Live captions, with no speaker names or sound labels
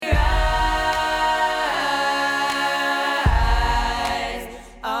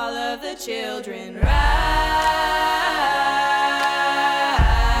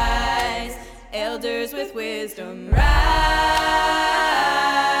wisdom. Rise,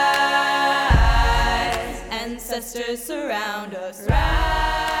 ancestors surround us. Rise.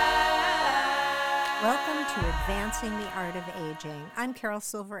 Welcome to Advancing the Art of Aging. I'm Carol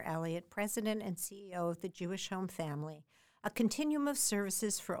Silver Elliott, President and CEO of the Jewish Home Family, a continuum of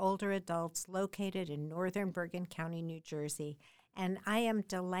services for older adults located in northern Bergen County, New Jersey. And I am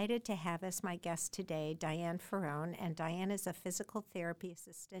delighted to have as my guest today Diane Ferrone. And Diane is a physical therapy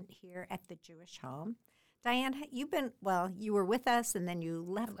assistant here at the Jewish Home. Diane, you were with us and then you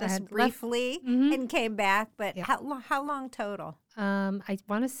left us briefly and came back. But how long total? I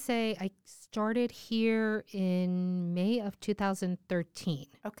want to say I started here in May of 2013.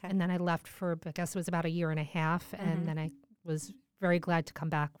 Okay. And then I left for, I guess it was about a year and a half. And then I was very glad to come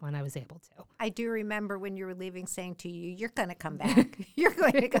back when I was able to. I do remember when you were leaving saying to you, you're going to come back. You're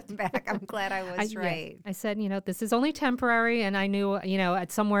going to come back. I'm glad I was right. Yeah. I said, this is only temporary. And I knew,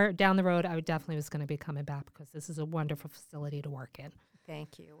 at somewhere down the road, I definitely was going to be coming back because this is a wonderful facility to work in.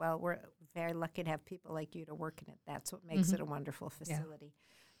 Thank you. Well, we're very lucky to have people like you to work in it. That's what makes it a wonderful facility.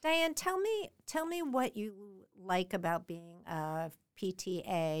 Yeah. Diane, tell me what you like about being a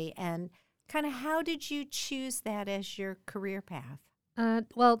PTA and kind of how did you choose that as your career path?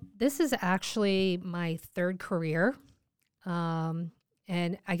 Well, this is actually my third career.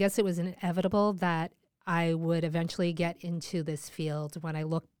 And I guess it was inevitable that I would eventually get into this field when I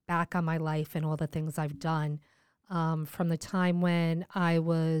look back on my life and all the things I've done. From the time when I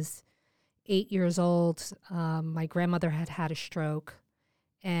was 8 years old, my grandmother had had a stroke.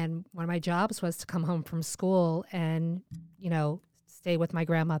 And one of my jobs was to come home from school and, stay with my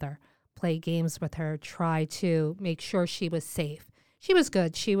grandmother, play games with her, try to make sure she was safe. She was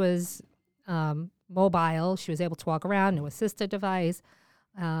good. She was mobile. She was able to walk around, no assistive device.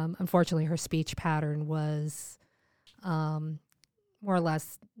 Unfortunately, her speech pattern was more or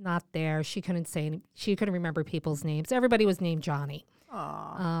less not there. She couldn't she couldn't remember people's names. Everybody was named Johnny.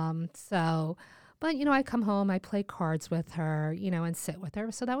 Aww. But I come home, I play cards with her, and sit with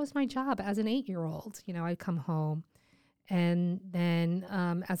her. So that was my job as an 8-year-old. I'd come home. And then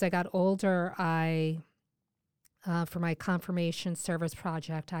as I got older, for my confirmation service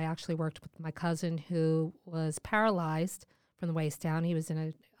project, I actually worked with my cousin who was paralyzed from the waist down. He was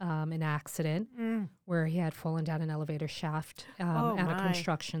in an accident where he had fallen down an elevator shaft at a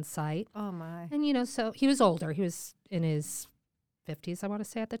construction site. Oh, my. And, so he was older. He was in his 50s, I want to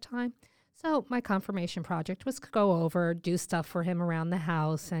say, at the time. So my confirmation project was to go over, do stuff for him around the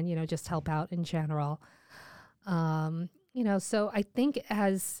house and, just help out in general. So I think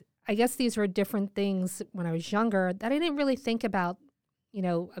I guess these were different things when I was younger that I didn't really think about,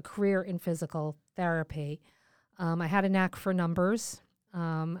 a career in physical therapy. I had a knack for numbers.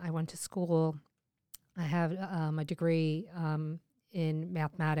 I went to school. I have a degree in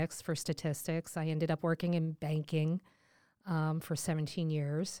mathematics for statistics. I ended up working in banking for 17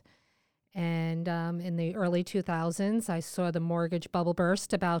 years. And in the early 2000s, I saw the mortgage bubble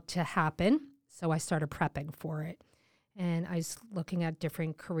burst about to happen. So I started prepping for it. And I was looking at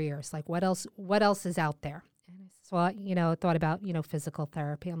different careers, like what else is out there? And so I thought about, physical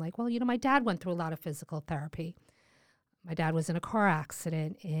therapy. I'm like, well, my dad went through a lot of physical therapy. My dad was in a car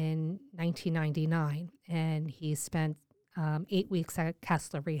accident in 1999, and he spent 8 weeks at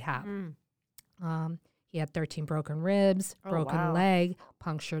Kessler Rehab. He had 13 broken ribs, broken leg,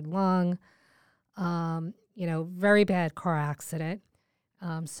 punctured lung, very bad car accident.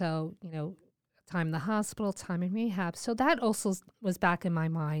 Time in the hospital, time in rehab. So that also was back in my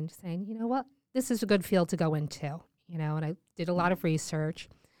mind saying, what, this is a good field to go into, and I did a lot of research.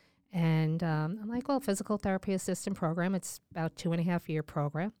 And I'm like, well, physical therapy assistant program, it's about 2.5-year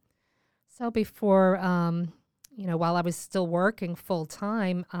program. So before, while I was still working full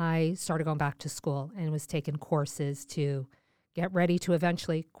time, I started going back to school and was taking courses to get ready to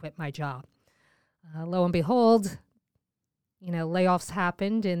eventually quit my job. Lo and behold, layoffs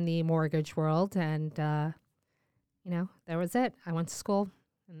happened in the mortgage world, and, that was it. I went to school,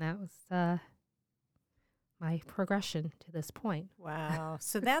 and that was my progression to this point. Wow.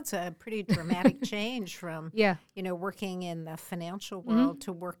 So that's a pretty dramatic change from, working in the financial world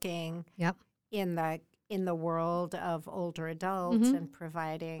to working in the world of older adults and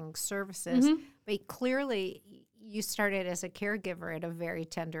providing services. But clearly, you started as a caregiver at a very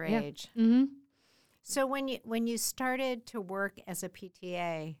tender age. So when you started to work as a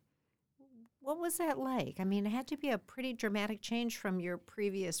PTA, what was that like? I mean, it had to be a pretty dramatic change from your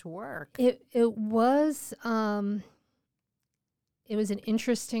previous work. It was an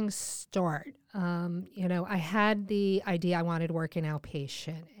interesting start. I had the idea I wanted to work in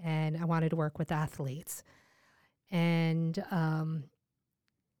outpatient and I wanted to work with athletes. And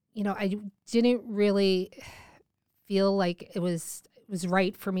I didn't really feel like it was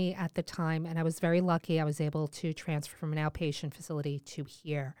right for me at the time, and I was very lucky. I was able to transfer from an outpatient facility to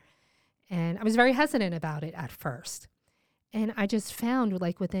here, and I was very hesitant about it at first. And I just found,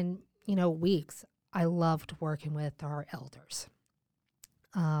 like, within weeks, I loved working with our elders.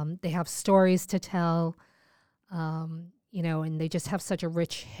 They have stories to tell, and they just have such a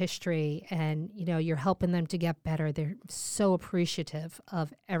rich history, and you're helping them to get better. They're so appreciative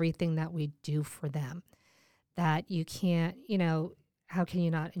of everything that we do for them that you can't, how can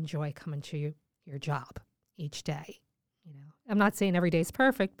you not enjoy coming to your job each day? I'm not saying every day's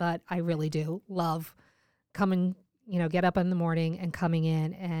perfect, but I really do love coming, get up in the morning and coming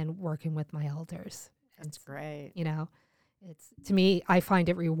in and working with my elders. That's great. It's, to me, I find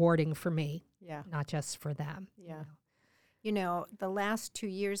it rewarding for me, Yeah. not just for them. Yeah. The last 2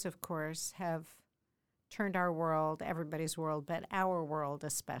 years, of course, have turned our world, everybody's world, but our world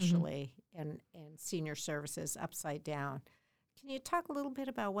especially, in senior services, upside down. Can you talk a little bit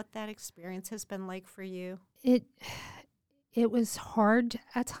about what that experience has been like for you? It was hard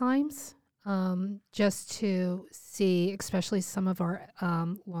at times, just to see, especially some of our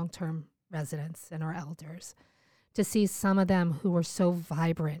long-term residents and our elders, to see some of them who were so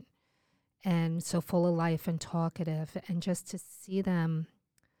vibrant and so full of life and talkative, and just to see them,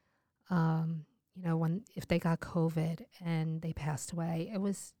 if they got COVID and they passed away, it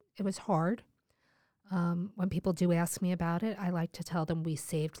was hard. When people do ask me about it, I like to tell them we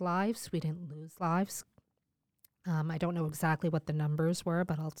saved lives. We didn't lose lives. I don't know exactly what the numbers were,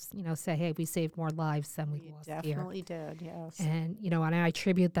 but I'll say, hey, we saved more lives than we lost here. Definitely did, yes. And and I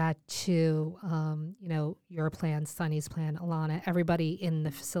attribute that to your plan, Sunny's plan, Alana, everybody in the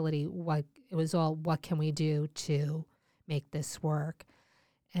facility. What can we do to make this work?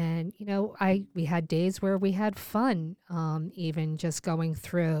 And we had days where we had fun, even just going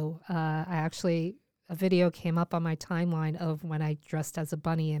through. A video came up on my timeline of when I dressed as a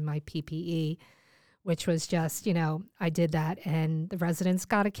bunny in my PPE, which was just, I did that, and the residents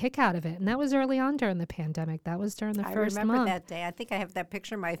got a kick out of it. And that was early on during the pandemic. That was during the first month. I remember that day. I think I have that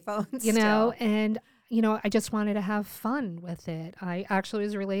picture on my phone still. And, I just wanted to have fun with it. I actually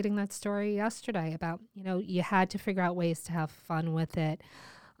was relating that story yesterday about, you had to figure out ways to have fun with it.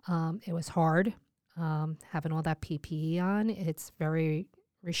 It was hard, having all that PPE on. It's very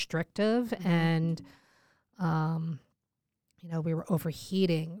restrictive, and, we were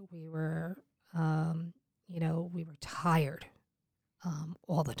overheating. We were... we were tired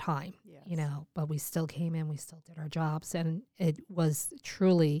all the time, yes. But we still came in, we still did our jobs. And it was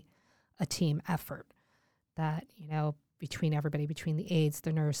truly a team effort that, between everybody, between the aides,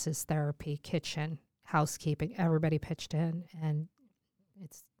 the nurses, therapy, kitchen, housekeeping, everybody pitched in. And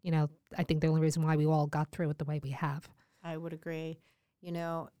it's, I think the only reason why we all got through it the way we have. I would agree.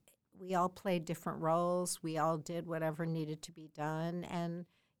 We all played different roles. We all did whatever needed to be done. And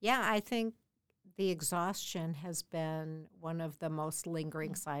yeah, I think the exhaustion has been one of the most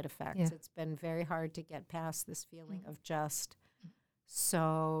lingering side effects. Yeah. It's been very hard to get past this feeling of just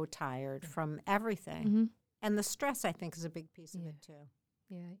so tired from everything. Mm-hmm. And the stress, I think, is a big piece of it, too.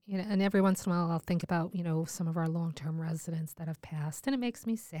 Yeah, and every once in a while I'll think about, some of our long-term residents that have passed, and it makes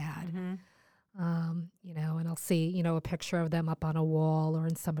me sad. Mm-hmm. And I'll see, a picture of them up on a wall or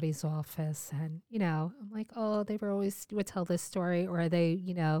in somebody's office, and, I'm like, oh, they would tell this story, or they,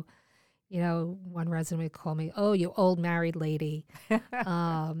 one resident would call me, oh, you old married lady,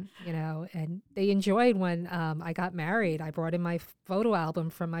 and they enjoyed when I got married. I brought in my photo album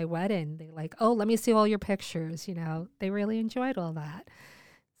from my wedding. They like, oh, let me see all your pictures. They really enjoyed all that.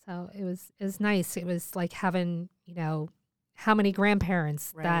 So it was nice. It was like having, how many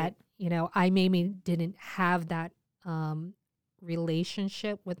grandparents Right. that, I maybe didn't have that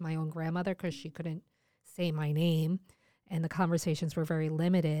relationship with my own grandmother because she couldn't say my name. And the conversations were very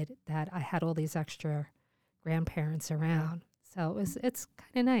limited, that I had all these extra grandparents around. So it's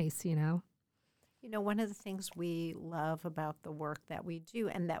kind of nice, One of the things we love about the work that we do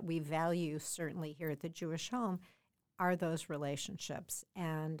and that we value certainly here at the Jewish Home are those relationships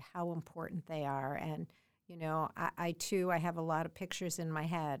and how important they are. And, I too, I have a lot of pictures in my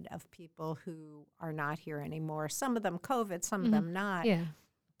head of people who are not here anymore. Some of them COVID, some of them not. Yeah.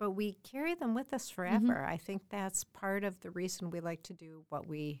 But we carry them with us forever. I think that's part of the reason we like to do what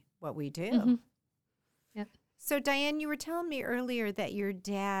we do. Mm-hmm. Yeah. So, Diane, you were telling me earlier that your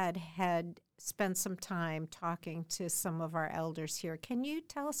dad had spent some time talking to some of our elders here. Can you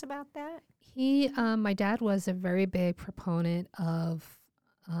tell us about that? My dad was a very big proponent of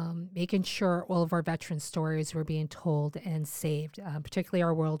making sure all of our veteran stories were being told and saved, particularly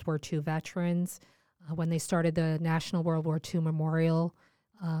our World War II veterans. When they started the National World War II Memorial,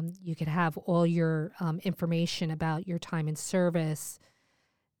 You could have all your information about your time in service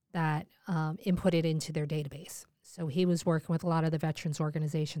that inputted into their database. So he was working with a lot of the veterans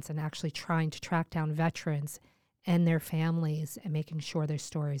organizations and actually trying to track down veterans and their families and making sure their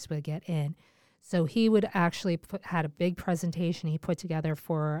stories would get in. So he would actually had a big presentation he put together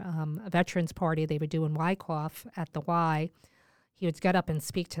for a veterans party they would do in Wyckoff at the Y. He would get up and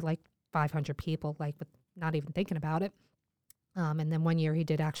speak to like 500 people, like with not even thinking about it. And then one year he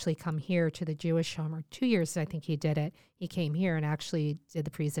did actually come here to the Jewish home, or 2 years I think he did it. He came here and actually did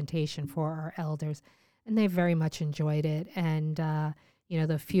the presentation for our elders, and they very much enjoyed it. And,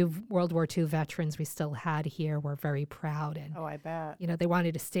 the few World War II veterans we still had here were very proud. And, Oh, I bet. they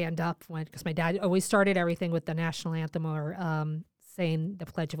wanted to stand up because my dad always started everything with the national anthem or saying the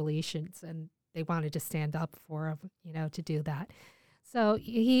Pledge of Allegiance, and they wanted to stand up for him, to do that. So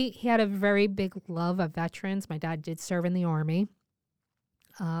he had a very big love of veterans. My dad did serve in the Army.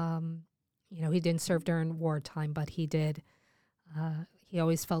 He didn't serve during wartime, but he did. He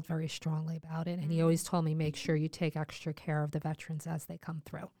always felt very strongly about it, and he always told me, make sure you take extra care of the veterans as they come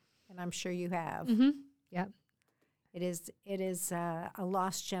through. And I'm sure you have. Mm-hmm. Yeah. It is a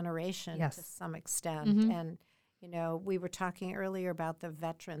lost generation Yes. to some extent. Mhm. And, we were talking earlier about the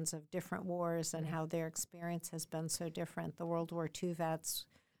veterans of different wars and how their experience has been so different. The World War II vets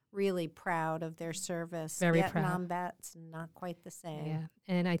really proud of their service. Very Vietnam vets, not quite the same. Yeah,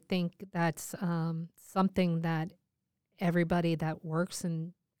 and I think that's something that everybody that works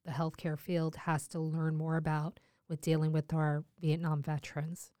in the healthcare field has to learn more about with dealing with our Vietnam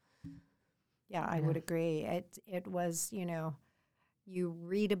veterans. Yeah, I Yeah. would agree. It was, you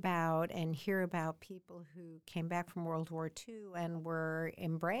read about and hear about people who came back from World War II and were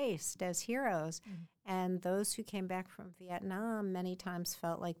embraced as heroes. And those who came back from Vietnam many times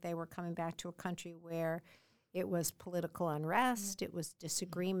felt like they were coming back to a country where it was political unrest, it was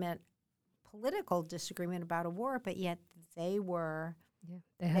political disagreement about a war, but yet they were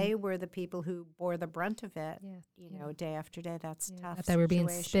the people who bore the brunt of it, day after day. That's tough. If they were being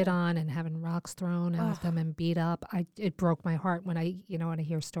situation. spit on and having rocks thrown at them and beat up, it broke my heart when I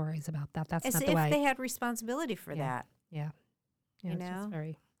hear stories about that. That's As not if the way. they had responsibility for that. Yeah, You it's know? just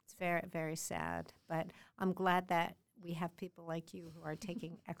very. It's very, very sad. But I'm glad that we have people like you who are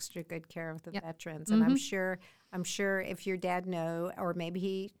taking extra good care of the Yep. veterans. And I'm sure if your dad or maybe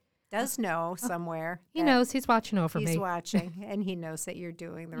he does know somewhere. He that knows he's watching over he's me. watching and he knows that you're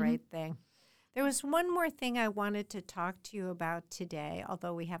doing the right thing. There was one more thing I wanted to talk to you about today,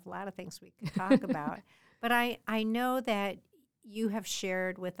 although we have a lot of things we could talk about. But I know that you have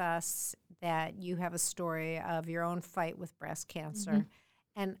shared with us that you have a story of your own fight with breast cancer.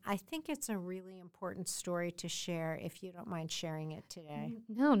 And I think it's a really important story to share, if you don't mind sharing it today.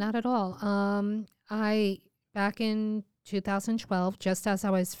 No, not at all. Back in 2012, just as I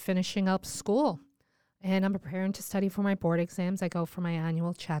was finishing up school and I'm preparing to study for my board exams, I go for my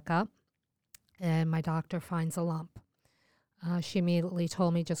annual checkup and my doctor finds a lump. She immediately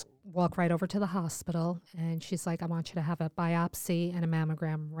told me, just walk right over to the hospital. And she's like, I want you to have a biopsy and a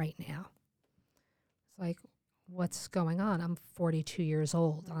mammogram right now. It's like, what's going on? I'm 42 years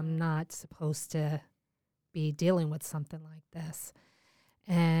old. I'm not supposed to be dealing with something like this.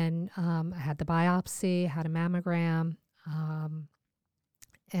 And I had the biopsy, had a mammogram,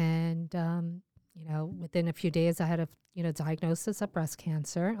 within a few days I had a diagnosis of breast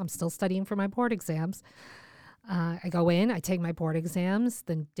cancer. I'm still studying for my board exams. I go in, I take my board exams.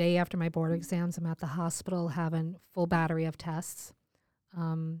 The day after my board exams, I'm at the hospital having full battery of tests.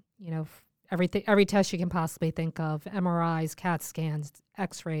 Every test you can possibly think of: MRIs, CAT scans,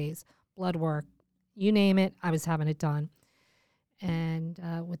 X-rays, blood work, you name it. I was having it done. And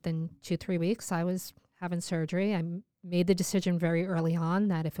within 2-3 weeks, I was having surgery. I made the decision very early on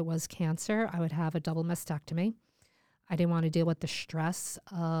that if it was cancer, I would have a double mastectomy. I didn't want to deal with the stress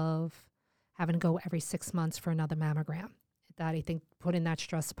of having to go every 6 months for another mammogram. That, I think, putting that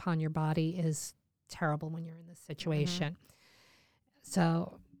stress upon your body is terrible when you're in this situation.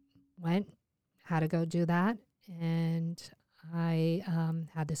 So had to go do that. And I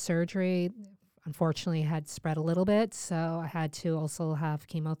had the surgery. Unfortunately, it had spread a little bit, so I had to also have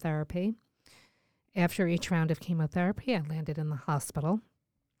chemotherapy. After each round of chemotherapy, I landed in the hospital.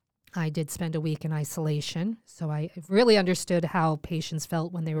 I did spend a week in isolation, so I really understood how patients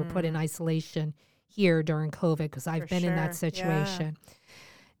felt when they were put in isolation here during COVID, because I've been in that situation.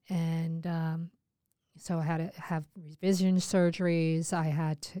 Yeah. And so I had to have revision surgeries. I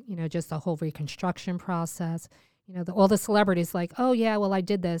had to, just the whole reconstruction process. All the celebrities like, oh, yeah, well, I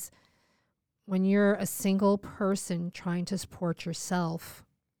did this. When you're a single person trying to support yourself,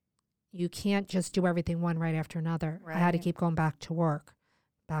 you can't just do everything one right after another. Right. I had to keep going back to work.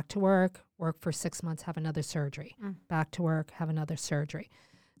 back to work for 6 months, have another surgery, back to work, have another surgery.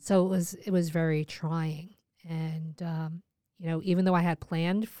 So it was very trying. And, even though I had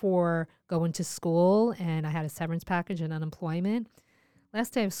planned for going to school and I had a severance package and unemployment,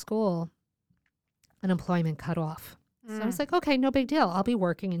 last day of school, unemployment cut off. So I was like, okay, no big deal. I'll be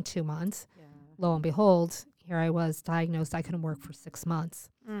working in 2 months. Yeah. Lo and behold, here I was diagnosed. I couldn't work for 6 months.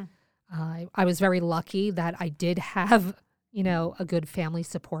 I was very lucky that I did have, a good family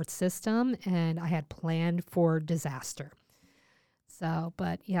support system, and I had planned for disaster. So,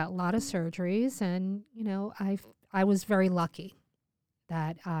 but yeah, a lot of surgeries, and, I was very lucky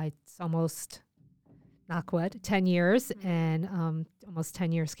that it's almost, knock wood, 10 years and almost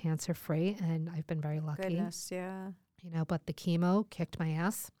 10 years cancer free. And I've been very lucky. Goodness, yeah. But the chemo kicked my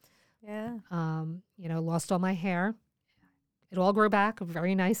ass. Yeah. Lost all my hair. It all grew back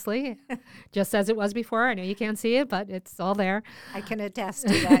very nicely, just as it was before. I know you can't see it, but it's all there. I can attest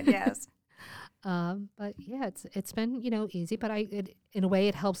to that, yes. But yeah, it's been, easy, but in a way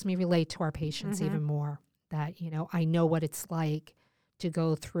it helps me relate to our patients even more, that, I know what it's like to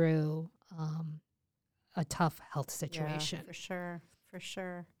go through a tough health situation. Yeah, for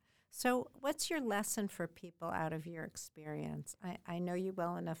sure. So what's your lesson for people out of your experience? I know you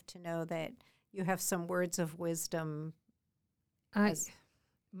well enough to know that you have some words of wisdom.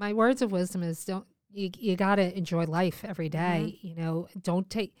 My words of wisdom is you got to enjoy life every day. Don't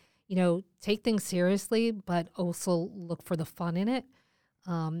take things seriously, but also look for the fun in it.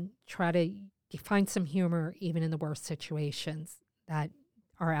 Try to find some humor even in the worst situations that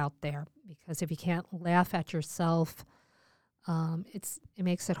are out there, because if you can't laugh at yourself, it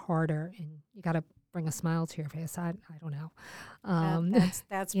makes it harder, and you got to bring a smile to your face. I don't know. That's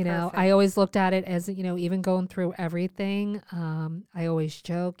perfect. I always looked at it as, even going through everything. I always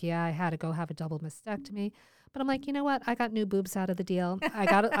joke, I had to go have a double mastectomy, but I'm like, you know what? I got new boobs out of the deal. I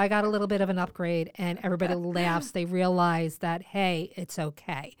got a little bit of an upgrade, and everybody laughs. They realize that, hey, it's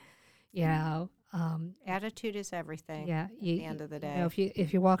okay. Attitude is everything. Yeah, at the end of the day.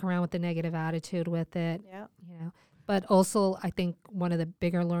 If you walk around with a negative attitude with it, But also, I think one of the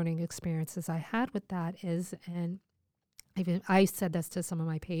bigger learning experiences I had with that is, and I said this to some of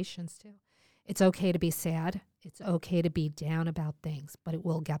my patients too, it's okay to be sad. It's okay to be down about things, but it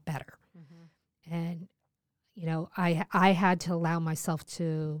will get better. And, I had to allow myself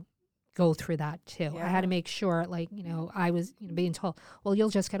to go through that too. I had to make sure, I was being told, well, you'll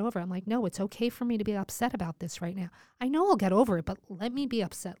just get over it. I'm like, no, it's okay for me to be upset about this right now. I know I'll get over it, but let me be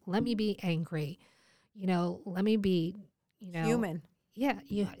upset. Let me be angry. Let me be, human. Yeah,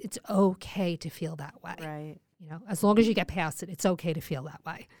 it's okay to feel that way. Right. As long as you get past it, it's okay to feel that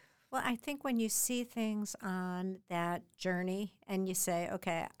way. Well, I think when you see things on that journey and you say,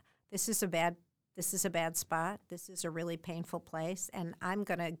 okay, this is a bad spot. This is a really painful place, and I'm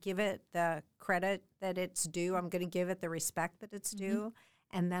going to give it the credit that it's due. I'm going to give it the respect that it's due,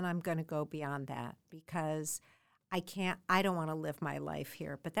 and then I'm going to go beyond that, because I don't want to live my life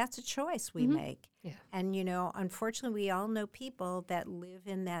here, but that's a choice we make. Yeah. And, unfortunately, we all know people that live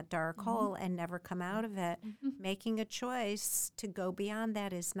in that dark hole and never come out of it. Making a choice to go beyond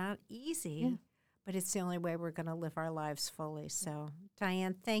that is not easy, but it's the only way we're going to live our lives fully. So,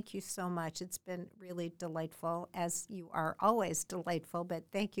 Diane, thank you so much. It's been really delightful, as you are always delightful, but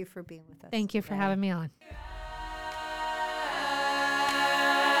thank you for being with us. Thank you for having me on.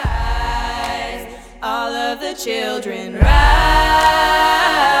 All of the children rise,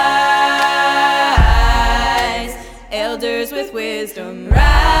 elders with wisdom rise,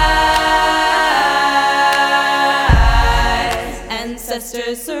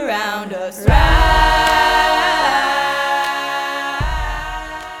 ancestors surround us rise.